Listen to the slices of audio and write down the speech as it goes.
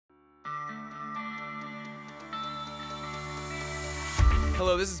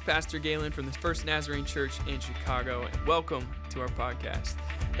Hello, this is Pastor Galen from the First Nazarene Church in Chicago, and welcome to our podcast.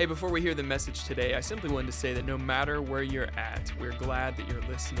 Hey, before we hear the message today, I simply wanted to say that no matter where you're at, we're glad that you're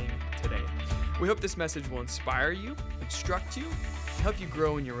listening today. We hope this message will inspire you, instruct you, and help you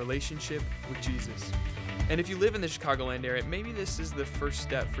grow in your relationship with Jesus. And if you live in the Chicagoland area, maybe this is the first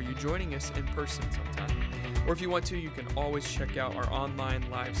step for you joining us in person sometime. Or if you want to, you can always check out our online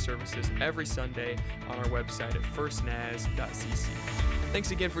live services every Sunday on our website at firstnaz.cc.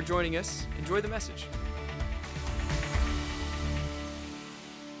 Thanks again for joining us. Enjoy the message.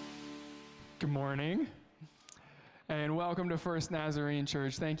 Good morning, and welcome to First Nazarene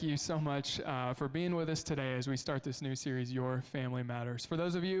Church. Thank you so much for being with us today as we start this new series, Your Family Matters. For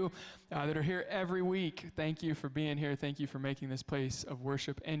those of you that are here every week, thank you for being here. Thank you for making this place of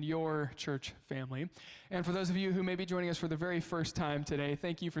worship and your church family. And for those of you who may be joining us for the very first time today,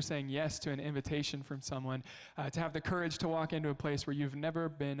 thank you for saying yes to an invitation from someone to have the courage to walk into a place where you've never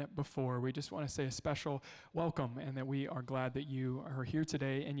been before. We just want to say a special welcome and that we are glad that you are here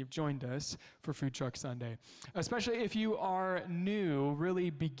today and you've joined us for Food Truck Sunday. Especially if you are new, really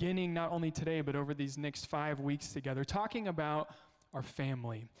beginning not only today, but over these next 5 weeks together, talking about our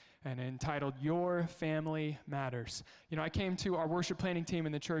family and entitled Your Family Matters. You know, I came to our worship planning team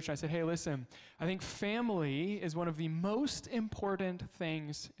in the church and I said, hey, listen, I think family is one of the most important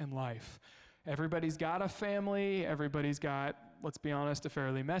things in life. Everybody's got a family. Everybody's got, let's be honest, a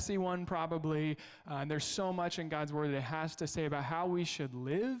fairly messy one probably. And there's so much in God's word that it has to say about how we should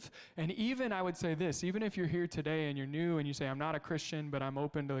live. And even, I would say this, even if you're here today and you're new and you say, I'm not a Christian, but I'm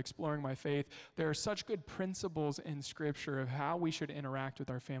open to exploring my faith, there are such good principles in Scripture of how we should interact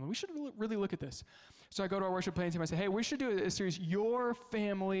with our family. We should really look at this. So I go to our worship planning team, I say, hey, we should do a series, Your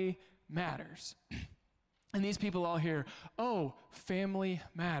Family Matters. And these people all hear, oh, family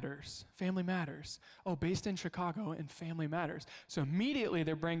matters. Family matters. Oh, based in Chicago and family matters. So immediately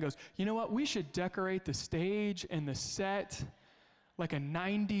their brain goes, you know what? We should decorate the stage and the set like a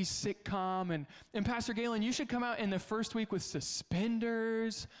 90s sitcom. And Pastor Galen, you should come out in the first week with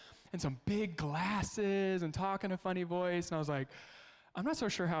suspenders and some big glasses and talk in a funny voice. And I was like, I'm not so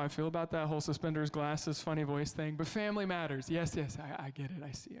sure how I feel about that whole suspenders, glasses, funny voice thing, but family matters. Yes, I get it.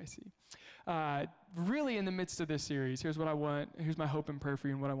 I see. Really in the midst of this series, here's what I want. Here's my hope and prayer for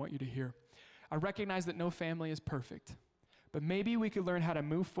you and what I want you to hear. I recognize that no family is perfect, but maybe we could learn how to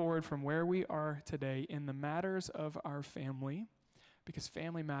move forward from where we are today in the matters of our family, because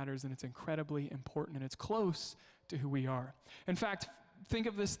family matters and it's incredibly important and it's close to who we are. In fact, think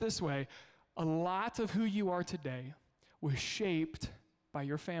of this way. A lot of who you are today was shaped by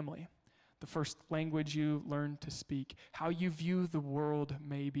your family. The first language you learn to speak, how you view the world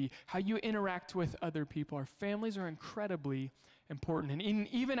maybe, how you interact with other people. Our families are incredibly important. And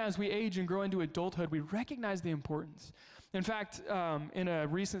even as we age and grow into adulthood, we recognize the importance. In fact, in a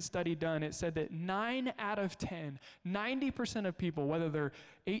recent study done, it said that 9 out of 10, 90% of people, whether they're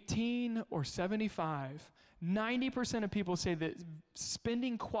 18 or 75, 90% of people say that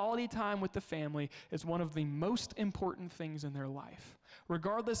spending quality time with the family is one of the most important things in their life.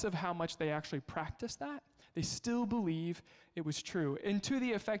 Regardless of how much they actually practice that, they still believe it was true. And to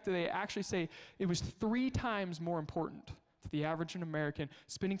the effect that they actually say it was 3 times more important to the average American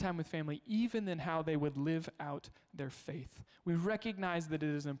spending time with family even than how they would live out their faith. We recognize that it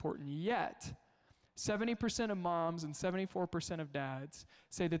is important, yet 70% of moms and 74% of dads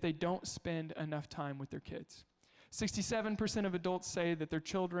say that they don't spend enough time with their kids. 67% of adults say that their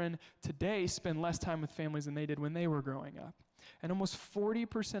children today spend less time with families than they did when they were growing up. And almost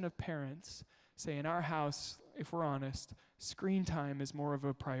 40% of parents say in our house, if we're honest, screen time is more of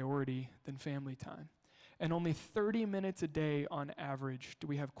a priority than family time. And only 30 minutes a day on average do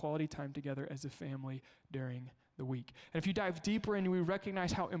we have quality time together as a family during the week. And if you dive deeper in, we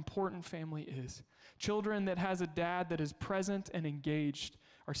recognize how important family is. Children that has a dad that is present and engaged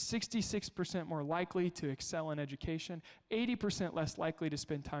are 66% more likely to excel in education, 80% less likely to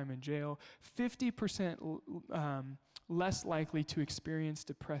spend time in jail, 50% less likely to experience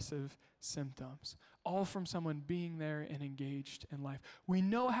depressive symptoms, all from someone being there and engaged in life. We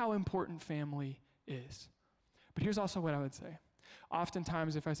know how important family is. But here's also what I would say.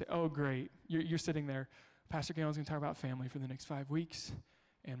 Oftentimes if I say, oh great, you're sitting there, Pastor Galen's going to talk about family for the next 5 weeks,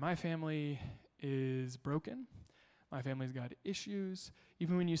 and my family is broken. My family's got issues.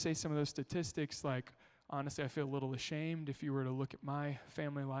 Even when you say some of those statistics, like, honestly, I feel a little ashamed if you were to look at my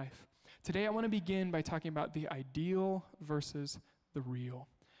family life. Today, I want to begin by talking about the ideal versus the real,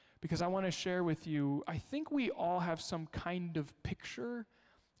 because I want to share with you, I think we all have some kind of picture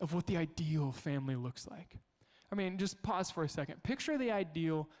of what the ideal family looks like. I mean, just pause for a second. Picture the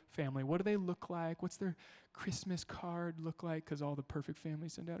ideal family. What do they look like? What's their Christmas card look like? Because all the perfect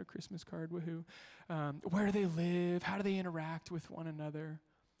families send out a Christmas card. Woohoo. Where do they live? How do they interact with one another?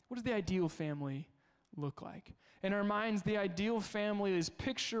 What does the ideal family look like? In our minds, the ideal family is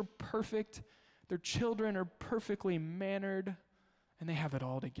picture perfect. Their children are perfectly mannered, and they have it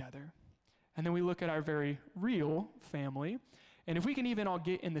all together. And then we look at our very real family. And if we can even all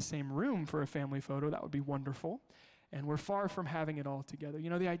get in the same room for a family photo, that would be wonderful. And we're far from having it all together. You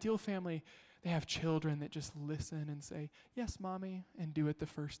know, the ideal family, they have children that just listen and say, yes, mommy, and do it the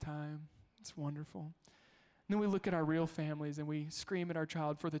first time. It's wonderful. And then we look at our real families and we scream at our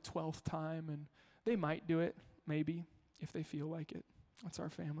child for the 12th time, and they might do it, maybe, if they feel like it. That's our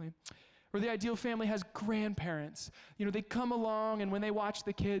family. Or the ideal family has grandparents. You know, they come along, and when they watch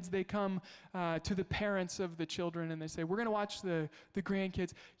the kids, they come to the parents of the children, and they say, we're going to watch the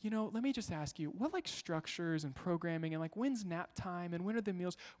grandkids. You know, let me just ask you, what like structures and programming, and like when's nap time, and when are the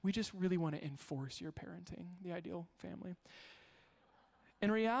meals? We just really want to enforce your parenting, the ideal family.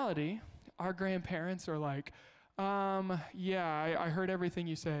 In reality, our grandparents are like, yeah, I heard everything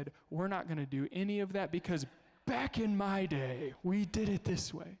you said. We're not going to do any of that because back in my day, we did it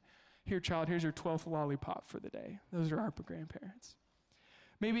this way. Here, child, here's your 12th lollipop for the day. Those are our grandparents.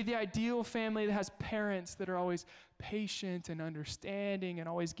 Maybe the ideal family that has parents that are always patient and understanding and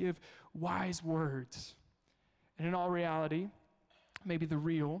always give wise words. And in all reality, maybe the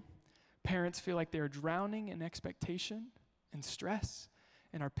real parents feel like they're drowning in expectation and stress,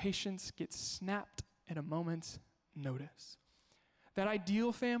 and our patience gets snapped at a moment's notice. That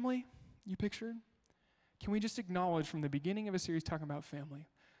ideal family you pictured, can we just acknowledge from the beginning of a series talking about family,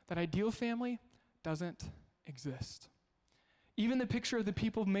 that ideal family doesn't exist. Even the picture of the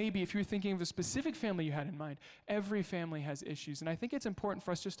people, maybe if you're thinking of a specific family you had in mind, every family has issues. And I think it's important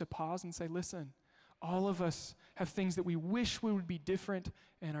for us just to pause and say, listen, all of us have things that we wish would be different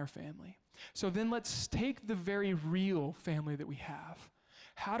in our family. So then let's take the very real family that we have.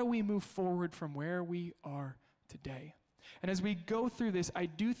 How do we move forward from where we are today? And as we go through this, I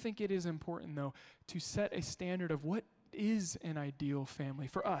do think it is important, though, to set a standard of what is an ideal family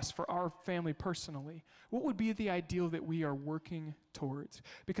for us, for our family personally. What would be the ideal that we are working towards?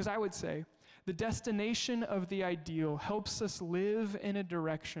 Because I would say the destination of the ideal helps us live in a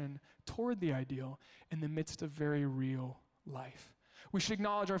direction toward the ideal in the midst of very real life. We should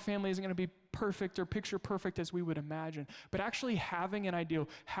acknowledge our family isn't going to be perfect or picture perfect as we would imagine, but actually having an ideal,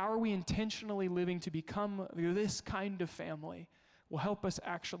 how are we intentionally living to become this kind of family, will help us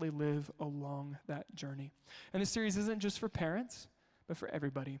actually live along that journey. And this series isn't just for parents, but for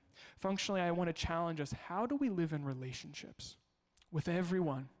everybody. Functionally, I want to challenge us, how do we live in relationships with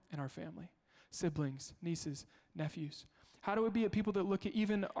everyone in our family? Siblings, nieces, nephews. How do we be a people that look at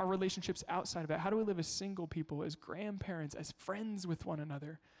even our relationships outside of that? How do we live as single people, as grandparents, as friends with one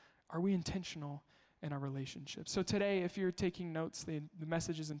another? Are we intentional in our relationships? So today, if you're taking notes, the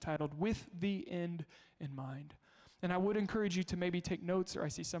message is entitled, With the End in Mind. And I would encourage you to maybe take notes, or I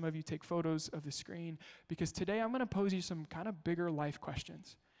see some of you take photos of the screen, because today I'm going to pose you some kind of bigger life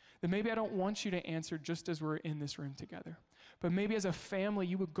questions that maybe I don't want you to answer just as we're in this room together. But maybe as a family,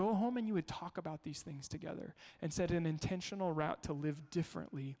 you would go home and you would talk about these things together and set an intentional route to live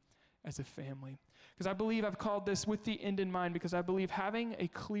differently as a family. Because I believe I've called this With the End in Mind, because I believe having a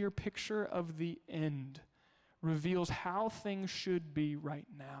clear picture of the end reveals how things should be right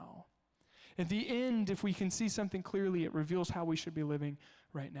now. At the end, if we can see something clearly, it reveals how we should be living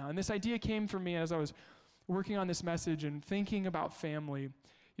right now. And this idea came from me as I was working on this message and thinking about family.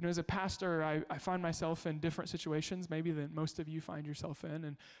 You know, as a pastor, I find myself in different situations, maybe than most of you find yourself in.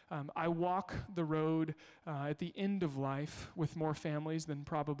 And I walk the road at the end of life with more families than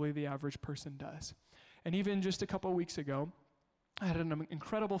probably the average person does. And even just a couple of weeks ago, I had an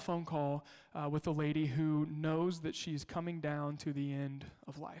incredible phone call with a lady who knows that she's coming down to the end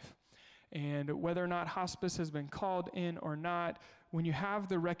of life. And whether or not hospice has been called in or not, when you have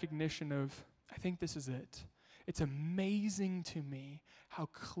the recognition of, I think this is it, it's amazing to me how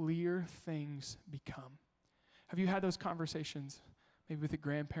clear things become. Have you had those conversations, maybe with a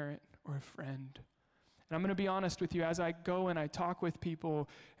grandparent or a friend? And I'm going to be honest with you, as I go and I talk with people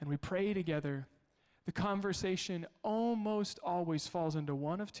and we pray together, the conversation almost always falls into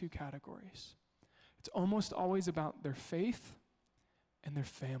one of two categories. It's almost always about their faith and their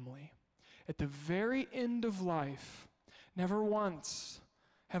family. At the very end of life, never once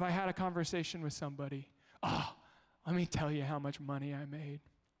have I had a conversation with somebody, let me tell you how much money I made.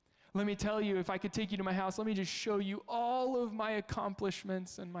 Let me tell you, if I could take you to my house, let me just show you all of my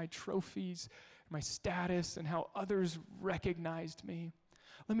accomplishments and my trophies, my status, and how others recognized me.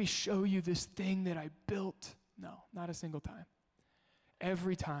 Let me show you this thing that I built. No, not a single time.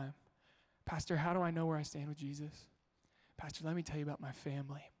 Every time. Pastor, how do I know where I stand with Jesus? Pastor, let me tell you about my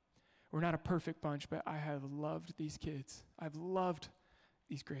family. We're not a perfect bunch, but I have loved these kids. I've loved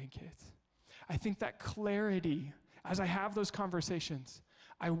these grandkids. I think that clarity, as I have those conversations,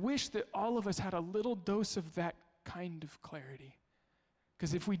 I wish that all of us had a little dose of that kind of clarity.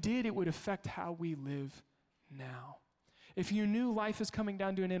 Because if we did, it would affect how we live now. If you knew life is coming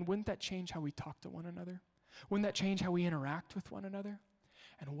down to an end, wouldn't that change how we talk to one another? Wouldn't that change how we interact with one another?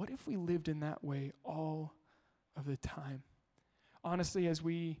 And what if we lived in that way all of the time? Honestly, as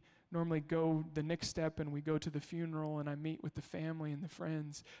we normally go the next step and we go to the funeral and I meet with the family and the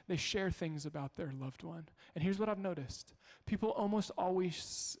friends, they share things about their loved one. And here's what I've noticed. People almost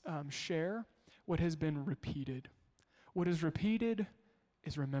always share what has been repeated. What is repeated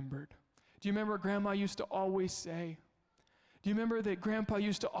is remembered. Do you remember what Grandma used to always say? Do you remember that Grandpa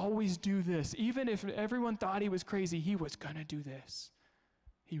used to always do this? Even if everyone thought he was crazy, he was going to do this.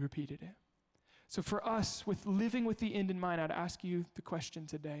 He repeated it. So for us, with living with the end in mind, I'd ask you the question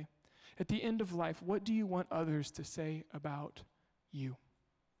today. At the end of life, what do you want others to say about you?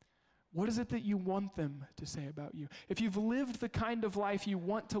 What is it that you want them to say about you? If you've lived the kind of life you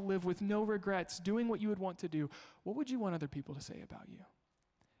want to live with no regrets, doing what you would want to do, what would you want other people to say about you?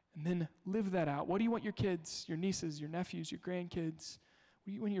 And then live that out. What do you want your kids, your nieces, your nephews, your grandkids, what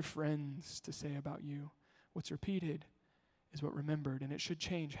do you want your friends to say about you? What's repeated is what remembered, and it should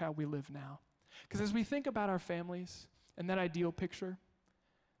change how we live now. Because as we think about our families and that ideal picture,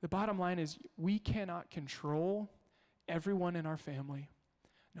 the bottom line is we cannot control everyone in our family,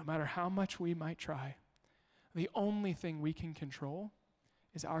 no matter how much we might try. The only thing we can control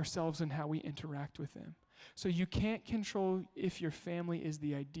is ourselves and how we interact with them. So you can't control if your family is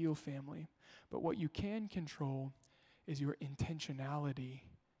the ideal family, but what you can control is your intentionality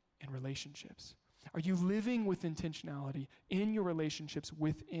in relationships. Are you living with intentionality in your relationships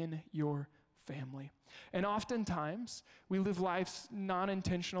within your family? And oftentimes, we live lives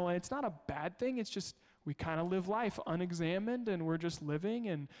non-intentional, and it's not a bad thing. It's just we kind of live life unexamined, and we're just living.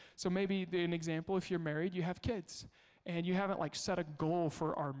 And so maybe an example, if you're married, you have kids, and you haven't set a goal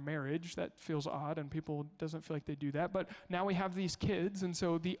for our marriage. That feels odd, and people doesn't feel like they do that. But now we have these kids, and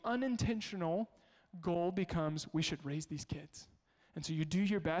so the unintentional goal becomes we should raise these kids. And so you do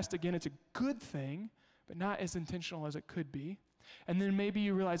your best. Again, it's a good thing, but not as intentional as it could be. And then maybe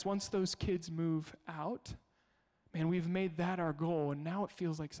you realize once those kids move out, man, we've made that our goal, and now it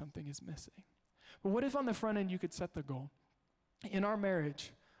feels like something is missing. But what if on the front end you could set the goal? In our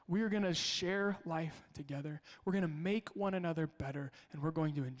marriage, we are going to share life together. We're going to make one another better, and we're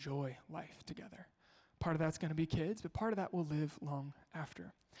going to enjoy life together. Part of that's going to be kids, but part of that will live long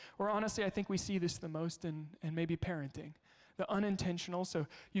after. Or honestly, I think we see this the most in maybe parenting. The unintentional, so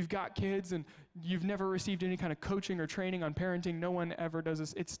you've got kids and you've never received any kind of coaching or training on parenting. No one ever does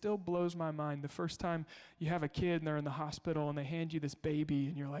this. It still blows my mind. The first time you have a kid and they're in the hospital and they hand you this baby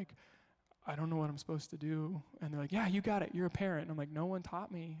and you're like, I don't know what I'm supposed to do. And they're like, yeah, you got it. You're a parent. And I'm like, no one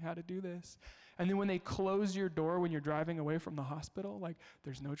taught me how to do this. And then when they close your door when you're driving away from the hospital,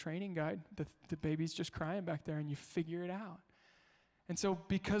 there's no training guide. The baby's just crying back there and you figure it out. And so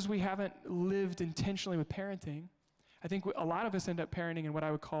because we haven't lived intentionally with parenting, I think a lot of us end up parenting in what I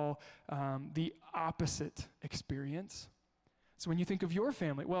would call the opposite experience. So when you think of your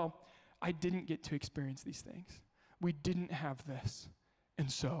family, well, I didn't get to experience these things. We didn't have this.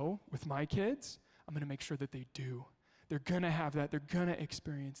 And so with my kids, I'm going to make sure that they do. They're going to have that. They're going to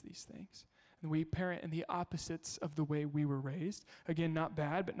experience these things. And we parent in the opposites of the way we were raised. Again, not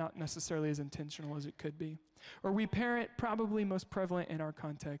bad, but not necessarily as intentional as it could be. Or we parent, probably most prevalent in our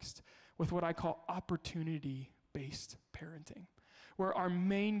context, with what I call opportunity-based parenting, where our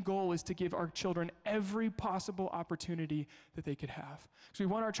main goal is to give our children every possible opportunity that they could have. So we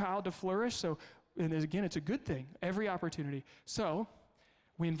want our child to flourish, and again, it's a good thing, every opportunity. So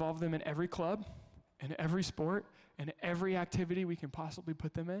we involve them in every club, in every sport, and every activity we can possibly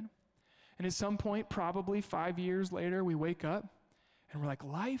put them in. And at some point, probably 5 years later, we wake up and we're like,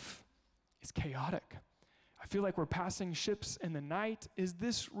 life is chaotic. I feel like we're passing ships in the night. Is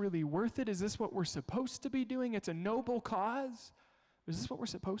this really worth it? Is this what we're supposed to be doing? It's a noble cause. Is this what we're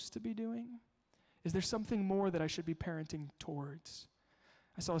supposed to be doing? Is there something more that I should be parenting towards?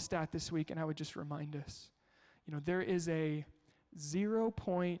 I saw a stat this week, and I would just remind us, there is a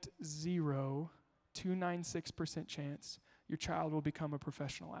 0.0296% chance your child will become a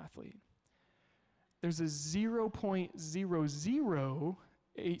professional athlete. There's a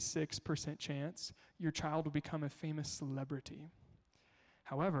 0.0086% chance your child will become a famous celebrity.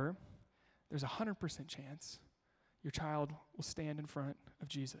 However, there's a 100% chance your child will stand in front of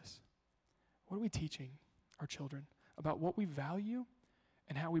Jesus. What are we teaching our children about what we value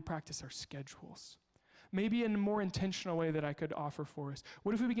and how we practice our schedules. Maybe in a more intentional way that I could offer for us.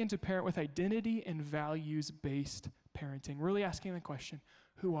 What if we begin to parent with identity and values-based parenting? Really asking the question,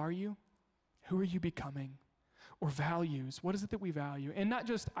 who are you? Who are you becoming? Or values, what is it that we value? And not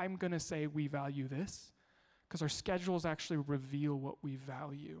just, I'm going to say we value this, because our schedules actually reveal what we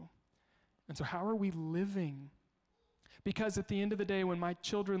value. And so how are we living? Because at the end of the day, when my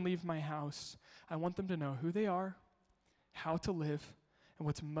children leave my house, I want them to know who they are, how to live, and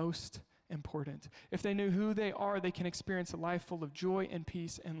what's most important. If they know who they are, they can experience a life full of joy and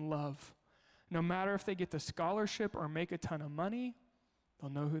peace and love. No matter if they get the scholarship or make a ton of money,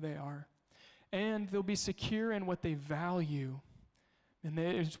 they'll know who they are. And they'll be secure in what they value. And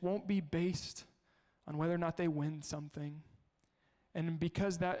it won't be based on whether or not they win something. And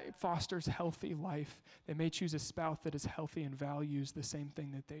because that fosters healthy life, they may choose a spouse that is healthy and values the same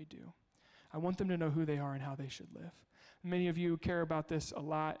thing that they do. I want them to know who they are and how they should live. Many of you care about this a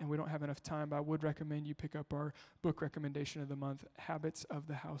lot, and we don't have enough time, but I would recommend you pick up our book recommendation of the month, Habits of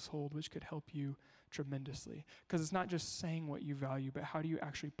the Household, which could help you tremendously. Because it's not just saying what you value, but how do you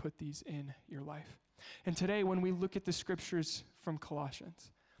actually put these in your life? And today, when we look at the scriptures from Colossians,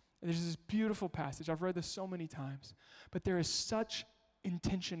 there's this beautiful passage. I've read this so many times, but there is such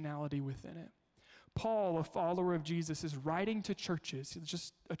intentionality within it. Paul, a follower of Jesus, is writing to churches, it's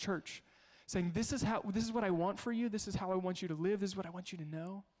just a church, saying, this is what I want for you, this is how I want you to live, this is what I want you to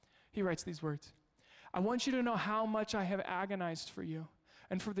know. He writes these words, I want you to know how much I have agonized for you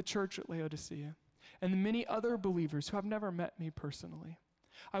and for the church at Laodicea and the many other believers who have never met me personally.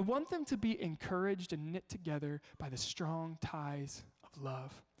 I want them to be encouraged and knit together by the strong ties of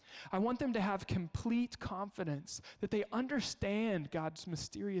love. I want them to have complete confidence that they understand God's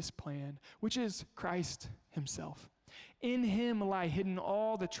mysterious plan, which is Christ himself. In him lie hidden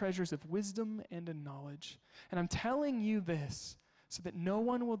all the treasures of wisdom and in knowledge. And I'm telling you this so that no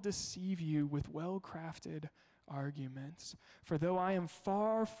one will deceive you with well-crafted arguments. For though I am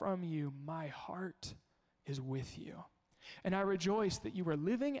far from you, my heart is with you. And I rejoice that you are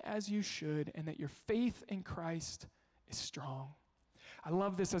living as you should and that your faith in Christ is strong. I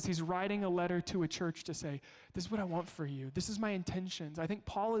love this as he's writing a letter to a church to say, this is what I want for you. This is my intentions. I think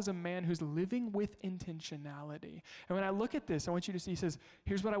Paul is a man who's living with intentionality. And when I look at this, I want you to see, he says,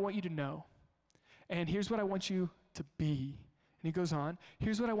 here's what I want you to know. And here's what I want you to be. And he goes on,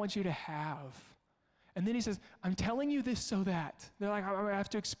 here's what I want you to have. And then he says, I'm telling you this so that. They're like, I have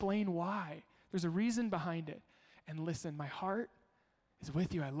to explain why. There's a reason behind it. And listen, my heart is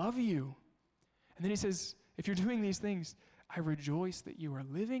with you. I love you. And then he says, if you're doing these things, I rejoice that you are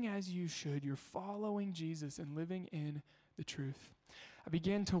living as you should. You're following Jesus and living in the truth. I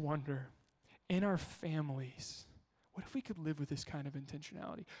began to wonder, in our families, what if we could live with this kind of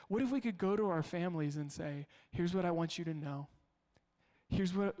intentionality? What if we could go to our families and say, here's what I want you to know.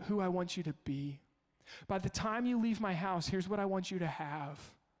 Here's who I want you to be. By the time you leave my house, here's what I want you to have.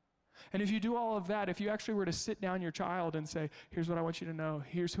 And if you do all of that, if you actually were to sit down your child and say, here's what I want you to know,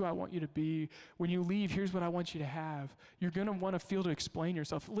 here's who I want you to be, when you leave, here's what I want you to have, you're going to want to feel to explain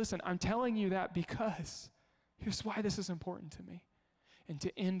yourself. Listen, I'm telling you that because here's why this is important to me. And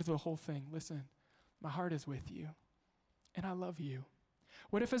to end the whole thing, listen, my heart is with you, and I love you.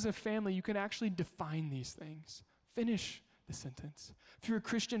 What if as a family you can actually define these things? Finish the sentence. If you're a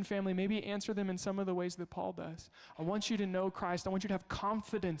Christian family, maybe answer them in some of the ways that Paul does. I want you to know Christ. I want you to have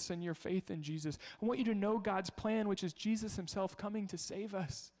confidence in your faith in Jesus. I want you to know God's plan, which is Jesus himself coming to save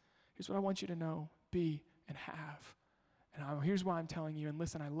us. Here's what I want you to know, be, and have. And here's why I'm telling you. And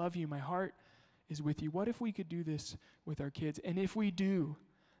listen, I love you. My heart is with you. What if we could do this with our kids? And if we do,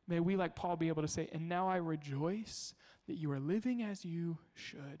 may we, like Paul, be able to say, and now I rejoice that you are living as you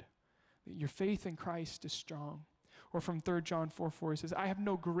should, that your faith in Christ is strong. Or from 3 John 4:4, it says, I have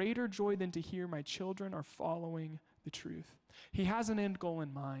no greater joy than to hear my children are following the truth. He has an end goal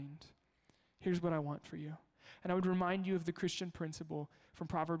in mind. Here's what I want for you. And I would remind you of the Christian principle from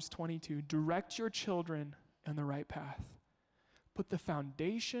Proverbs 22. Direct your children in the right path. Put the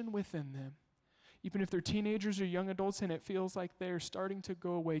foundation within them. Even if they're teenagers or young adults and it feels like they're starting to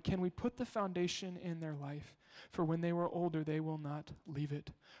go away, can we put the foundation in their life? For when they were older, they will not leave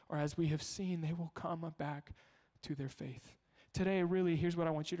it. Or as we have seen, they will come back to their faith. Today, really, here's what I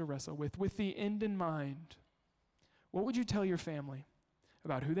want you to wrestle with. With the end in mind, what would you tell your family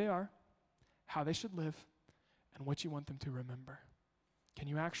about who they are, how they should live, and what you want them to remember? Can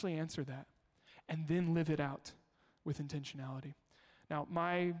you actually answer that? And then live it out with intentionality. Now,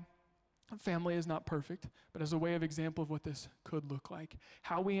 my family is not perfect, but as a way of example of what this could look like,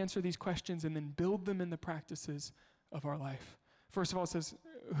 how we answer these questions and then build them in the practices of our life. First of all, it says,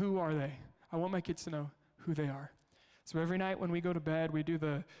 who are they? I want my kids to know who they are. So every night when we go to bed, we do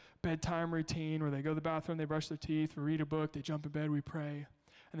the bedtime routine where they go to the bathroom, they brush their teeth, we read a book, they jump in bed, we pray.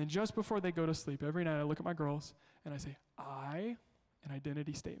 And then just before they go to sleep, every night I look at my girls and I say, I, an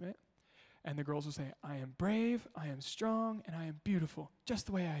identity statement. And the girls will say, I am brave, I am strong, and I am beautiful, just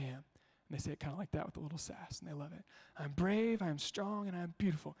the way I am. And they say it kind of like that with a little sass, and they love it. I'm brave, I am strong, and I am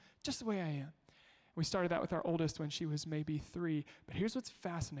beautiful, just the way I am. We started that with our oldest when she was maybe 3. But here's what's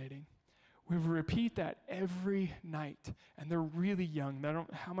fascinating. We repeat that every night, and they're really young.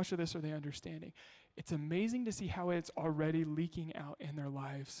 How much of this are they understanding? It's amazing to see how it's already leaking out in their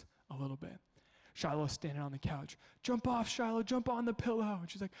lives a little bit. Shiloh's standing on the couch. Jump off, Shiloh, jump on the pillow. And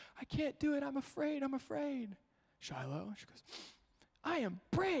she's like, I can't do it, I'm afraid. Shiloh, she goes, I am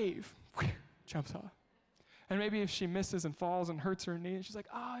brave. Jumps off. And maybe if she misses and falls and hurts her knee, and she's like,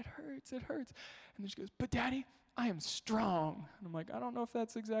 oh, it hurts. And then she goes, but Daddy, I am strong. And I'm like, I don't know if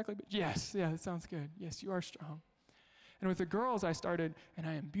that's exactly, but yes, yeah, that sounds good. Yes, you are strong. And with the girls, I started, and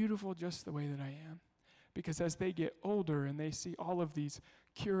I am beautiful just the way that I am. Because as they get older and they see all of these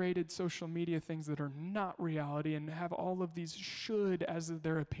curated social media things that are not reality and have all of these should as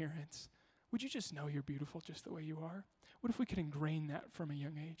their appearance, would you just know you're beautiful just the way you are? What if we could ingrain that from a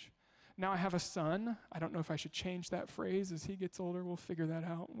young age? Now I have a son. I don't know if I should change that phrase as he gets older. We'll figure that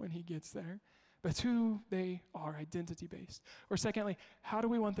out when he gets there. But it's who they are, identity-based. Or secondly, how do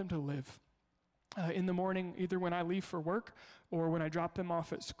we want them to live? In the morning, either when I leave for work or when I drop them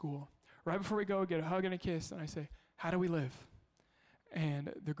off at school. Right before we go, get a hug and a kiss, and I say, how do we live?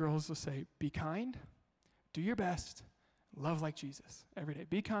 And the girls will say, be kind, do your best, love like Jesus. Every day,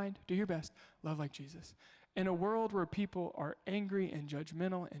 be kind, do your best, love like Jesus. In a world where people are angry and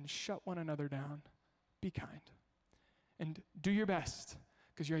judgmental and shut one another down, be kind. And do your best,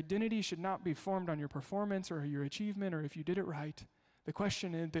 because your identity should not be formed on your performance or your achievement or if you did it right. The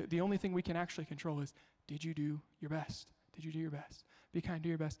question is, the only thing we can actually control is, did you do your best? Did you do your best? Be kind, do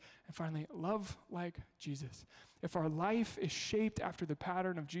your best. And finally, love like Jesus. If our life is shaped after the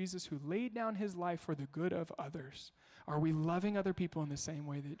pattern of Jesus who laid down his life for the good of others, are we loving other people in the same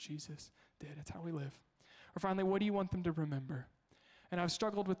way that Jesus did? It's how we live. Or finally, what do you want them to remember? And I've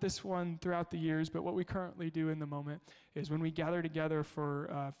struggled with this one throughout the years, but what we currently do in the moment is when we gather together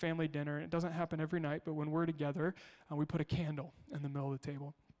for family dinner, and it doesn't happen every night, but when we're together, we put a candle in the middle of the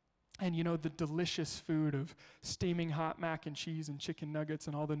table. And you know, the delicious food of steaming hot mac and cheese and chicken nuggets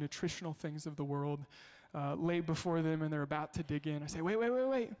and all the nutritional things of the world laid before them, and they're about to dig in. I say, wait. We're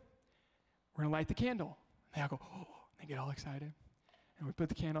going to light the candle. And they all go, oh, and they get all excited. And we put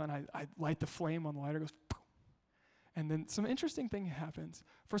the candle, and I light the flame on the lighter, goes, poof. And then some interesting thing happens.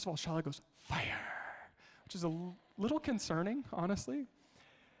 First of all, Charlotte goes, fire, which is a little concerning, honestly.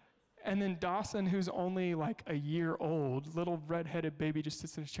 And then Dawson, who's only like a year old, little red-headed baby, just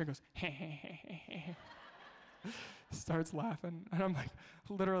sits in his chair and goes, hey. Starts laughing. And I'm like,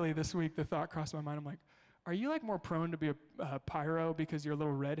 literally this week, the thought crossed my mind. I'm like, are you like more prone to be a pyro because you're a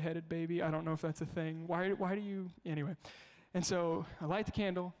little red-headed baby? I don't know if that's a thing. Why do you, anyway. And so I light the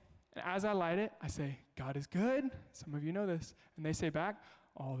candle. And as I light it, I say, God is good. Some of you know this. And they say back,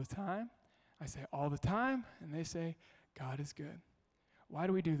 all the time. I say, all the time. And they say, God is good. Why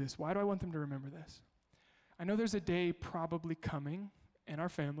do we do this? Why do I want them to remember this? I know there's a day probably coming in our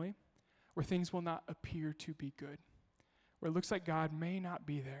family where things will not appear to be good, where it looks like God may not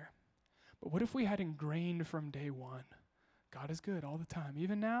be there. But what if we had ingrained from day one, God is good all the time,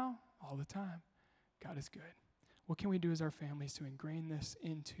 even now, all the time, God is good. What can we do as our families to ingrain this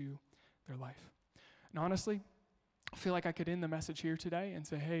into their life? And honestly, I feel like I could end the message here today and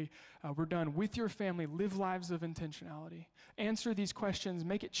say, hey, we're done. With your family, live lives of intentionality. Answer these questions.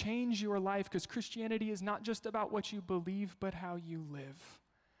 Make it change your life, because Christianity is not just about what you believe, but how you live.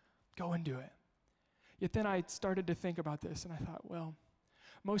 Go and do it. Yet then I started to think about this, and I thought, well,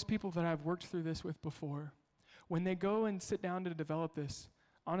 most people that I've worked through this with before, when they go and sit down to develop this,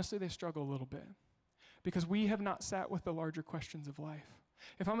 honestly, they struggle a little bit, because we have not sat with the larger questions of life.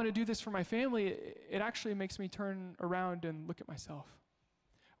 If I'm going to do this for my family, it actually makes me turn around and look at myself.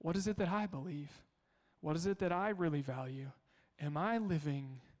 What is it that I believe? What is it that I really value? Am I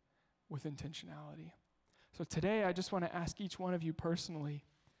living with intentionality? So today, I just want to ask each one of you personally,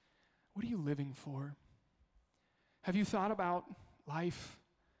 what are you living for? Have you thought about life?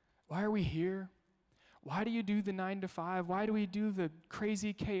 Why are we here? Why do you do the 9 to 5? Why do we do the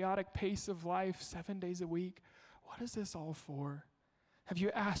crazy, chaotic pace of life 7 days a week? What is this all for? Have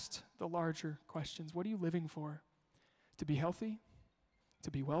you asked the larger questions? What are you living for? To be healthy?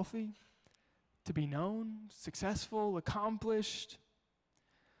 To be wealthy? To be known? Successful? Accomplished?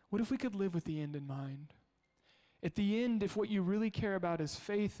 What if we could live with the end in mind? At the end, if what you really care about is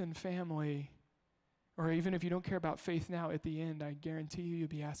faith and family, Or even if you don't care about faith now, at the end, I guarantee you'll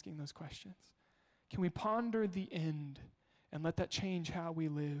be asking those questions. Can we ponder the end and let that change how we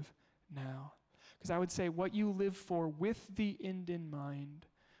live now? Because I would say what you live for with the end in mind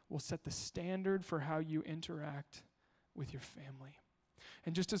will set the standard for how you interact with your family.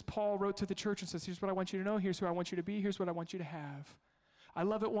 And just as Paul wrote to the church and says, here's what I want you to know, here's who I want you to be, here's what I want you to have. I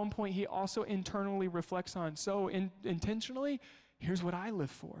love at one point he also internally reflects on, intentionally, here's what I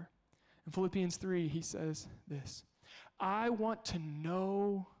live for. In Philippians 3, he says this, I want to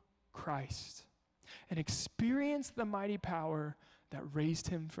know Christ and experience the mighty power that raised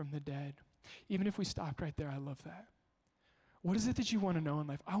him from the dead. Even if we stopped right there, I love that. What is it that you want to know in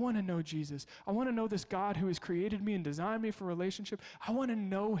life? I want to know Jesus. I want to know this God who has created me and designed me for relationship. I want to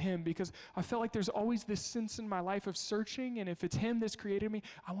know him because I felt like there's always this sense in my life of searching, and if it's him that's created me,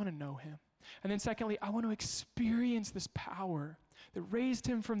 I want to know him. And then secondly, I want to experience this power that raised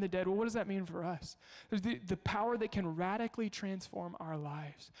him from the dead. Well, what does that mean for us? There's the power that can radically transform our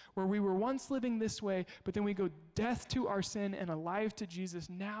lives. Where we were once living this way, but then we go death to our sin and alive to Jesus.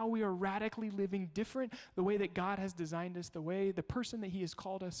 Now we are radically living different, the way that God has designed us, the person that he has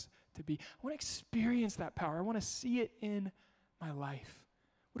called us to be. I want to experience that power. I want to see it in my life.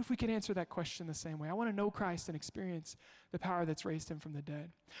 What if we could answer that question the same way? I want to know Christ and experience the power that's raised him from the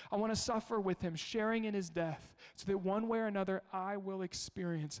dead. I want to suffer with him, sharing in his death, so that one way or another, I will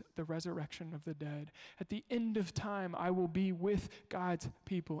experience the resurrection of the dead. At the end of time, I will be with God's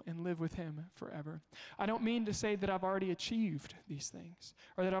people and live with him forever. I don't mean to say that I've already achieved these things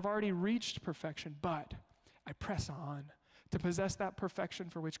or that I've already reached perfection, but I press on to possess that perfection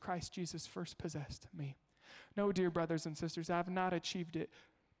for which Christ Jesus first possessed me. No, dear brothers and sisters, I have not achieved it.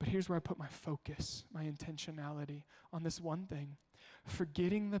 But here's where I put my focus, my intentionality on this one thing,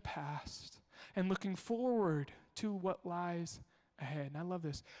 forgetting the past and looking forward to what lies ahead. And I love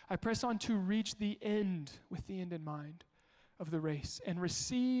this. I press on to reach the end with the end in mind of the race and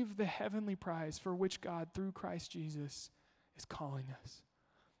receive the heavenly prize for which God, through Christ Jesus, is calling us.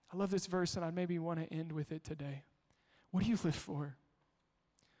 I love this verse, and I maybe want to end with it today. What do you live for?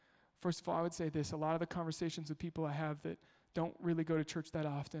 First of all, I would say this. A lot of the conversations with people I have that don't really go to church that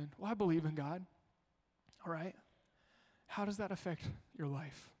often. Well, I believe in God. All right. How does that affect your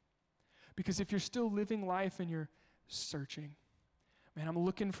life? Because if you're still living life and you're searching, man, I'm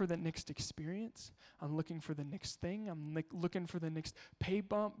looking for the next experience. I'm looking for the next thing. I'm looking for the next pay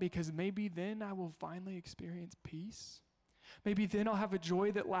bump because maybe then I will finally experience peace. Maybe then I'll have a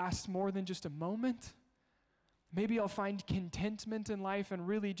joy that lasts more than just a moment. Maybe I'll find contentment in life and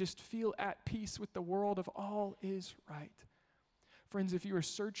really just feel at peace with the world of all is right. Friends, if you are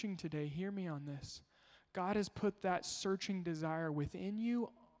searching today, hear me on this. God has put that searching desire within you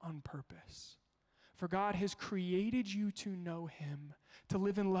on purpose. For God has created you to know him, to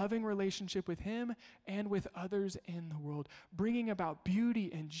live in loving relationship with him and with others in the world, bringing about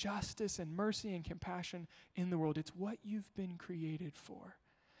beauty and justice and mercy and compassion in the world. It's what you've been created for.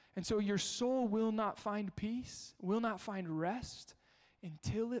 And so your soul will not find peace, will not find rest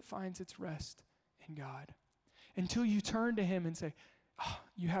until it finds its rest in God. Until you turn to him and say,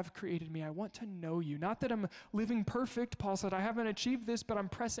 you have created me. I want to know you. Not that I'm living perfect. Paul said, I haven't achieved this, but I'm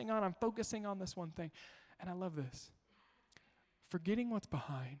pressing on. I'm focusing on this one thing. And I love this. Forgetting what's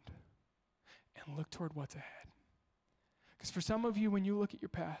behind and look toward what's ahead. Because for some of you, when you look at your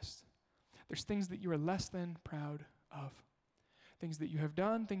past, there's things that you are less than proud of. Things that you have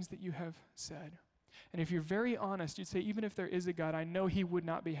done, things that you have said. And if you're very honest, you'd say, even if there is a God, I know he would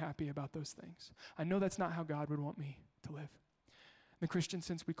not be happy about those things. I know that's not how God would want me to live. In the Christian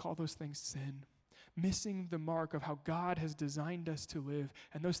sense, we call those things sin. Missing the mark of how God has designed us to live.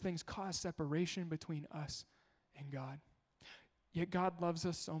 And those things cause separation between us and God. Yet God loves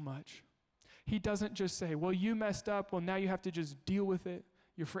us so much. He doesn't just say, well, you messed up. Well, now you have to just deal with it.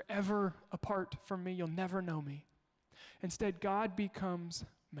 You're forever apart from me. You'll never know me. Instead, God becomes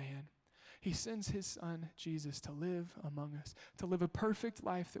man. He sends his son, Jesus, to live among us, to live a perfect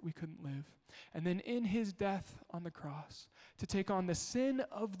life that we couldn't live. And then in his death on the cross, to take on the sin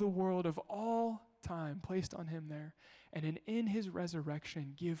of the world of all time placed on him there, and in his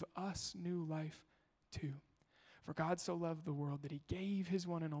resurrection, give us new life too. For God so loved the world that he gave his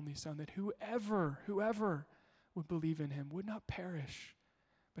one and only son, that whoever would believe in him would not perish,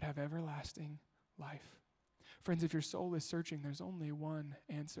 but have everlasting life. Friends, if your soul is searching, there's only one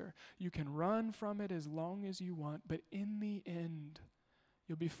answer. You can run from it as long as you want, but in the end,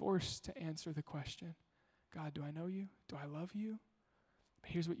 you'll be forced to answer the question, God, do I know you? Do I love you?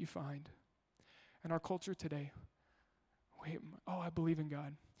 But here's what you find. In our culture today, wait, I believe in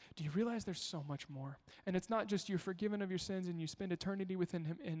God. Do you realize there's so much more? And it's not just you're forgiven of your sins and you spend eternity within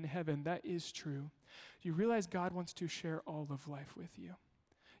him in heaven. That is true. Do you realize God wants to share all of life with you?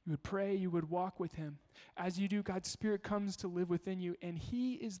 You would pray, you would walk with him. As you do, God's Spirit comes to live within you, and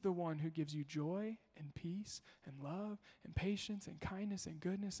he is the one who gives you joy and peace and love and patience and kindness and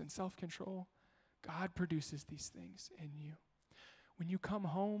goodness and self-control. God produces these things in you. When you come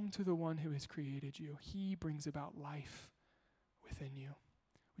home to the one who has created you, he brings about life within you.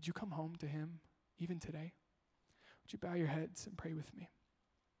 Would you come home to him even today? Would you bow your heads and pray with me?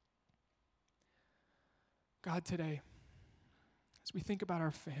 God, today, as we think about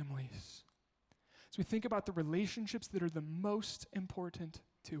our families, as we think about the relationships that are the most important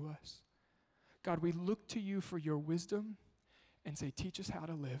to us, God, we look to you for your wisdom and say, teach us how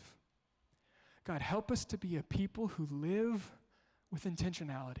to live. God, help us to be a people who live with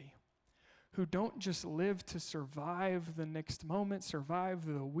intentionality, who don't just live to survive the next moment, survive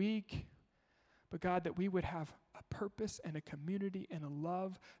the week, but God, that we would have a purpose and a community and a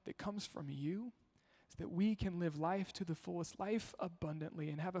love that comes from you, so that we can live life to the fullest, life abundantly,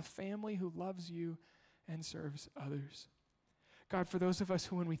 and have a family who loves you and serves others. God, for those of us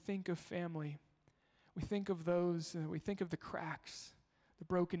who, when we think of family, we think of the cracks, the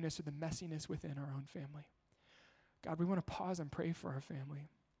brokenness, or the messiness within our own family. God, we want to pause and pray for our family.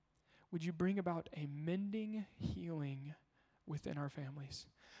 Would you bring about a mending healing within our families?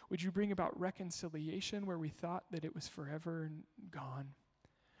 Would you bring about reconciliation where we thought that it was forever and gone?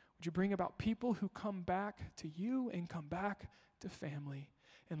 Would you bring about people who come back to you and come back to family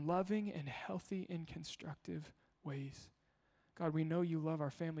in loving and healthy and constructive ways? God, we know you love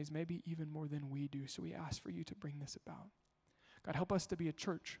our families maybe even more than we do, so we ask for you to bring this about. God, help us to be a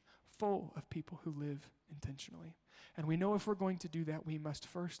church full of people who live intentionally. And we know if we're going to do that, we must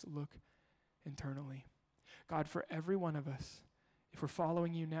first look internally. God, for every one of us, if we're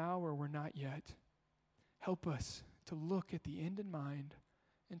following you now or we're not yet, help us to look at the end in mind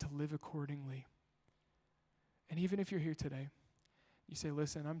and to live accordingly. And even if you're here today, you say,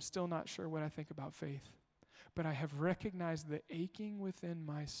 listen, I'm still not sure what I think about faith, but I have recognized the aching within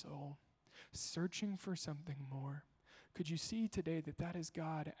my soul, searching for something more. Could you see today that that is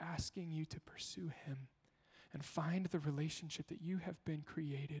God asking you to pursue him and find the relationship that you have been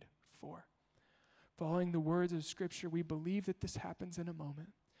created for? Following the words of Scripture, we believe that this happens in a moment.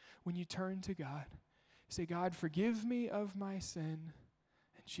 When you turn to God, say, God, forgive me of my sin.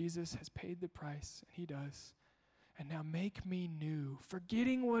 And Jesus has paid the price, and he does. And now make me new,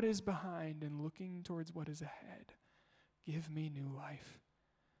 forgetting what is behind and looking towards what is ahead. Give me new life.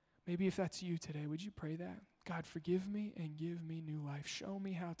 Maybe if that's you today, would you pray that? God, forgive me and give me new life. Show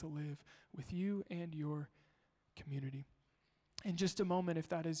me how to live with you and your community. In just a moment, if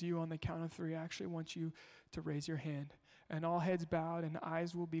that is you, on the count of 3, I actually want you to raise your hand. And all heads bowed and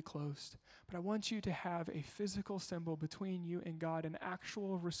eyes will be closed. But I want you to have a physical symbol between you and God, an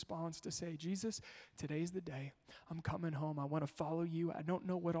actual response to say, Jesus, today's the day. I'm coming home. I want to follow you. I don't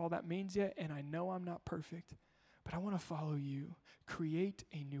know what all that means yet, and I know I'm not perfect, but I want to follow you. Create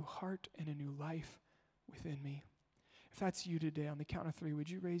a new heart and a new life within me. If that's you today, on the count of 3, would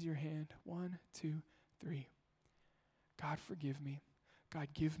you raise your hand? 1, 2, 3. God, forgive me. God,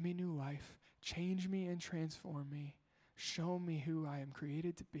 give me new life. Change me and transform me. Show me who I am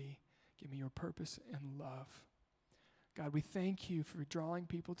created to be. Give me your purpose and love. God, we thank you for drawing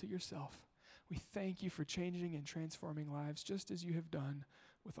people to yourself. We thank you for changing and transforming lives just as you have done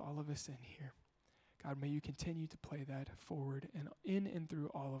with all of us in here. God, may you continue to play that forward and in and through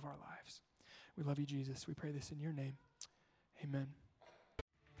all of our lives. We love you, Jesus. We pray this in your name. Amen.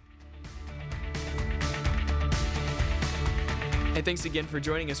 Hey, thanks again for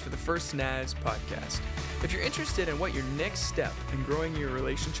joining us for the First Naz podcast. If you're interested in what your next step in growing your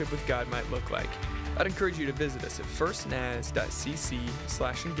relationship with God might look like, I'd encourage you to visit us at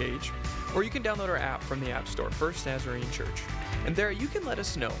firstnaz.cc/engage, or you can download our app from the App Store, First Nazarene Church. And there you can let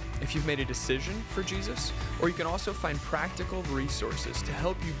us know if you've made a decision for Jesus, or you can also find practical resources to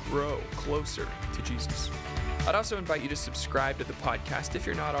help you grow closer to Jesus. I'd also invite you to subscribe to the podcast if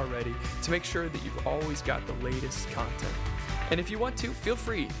you're not already, to make sure that you've always got the latest content. And if you want to, feel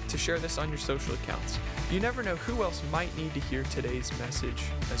free to share this on your social accounts. You never know who else might need to hear today's message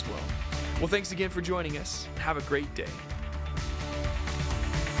as well. Well, thanks again for joining us. Have a great day.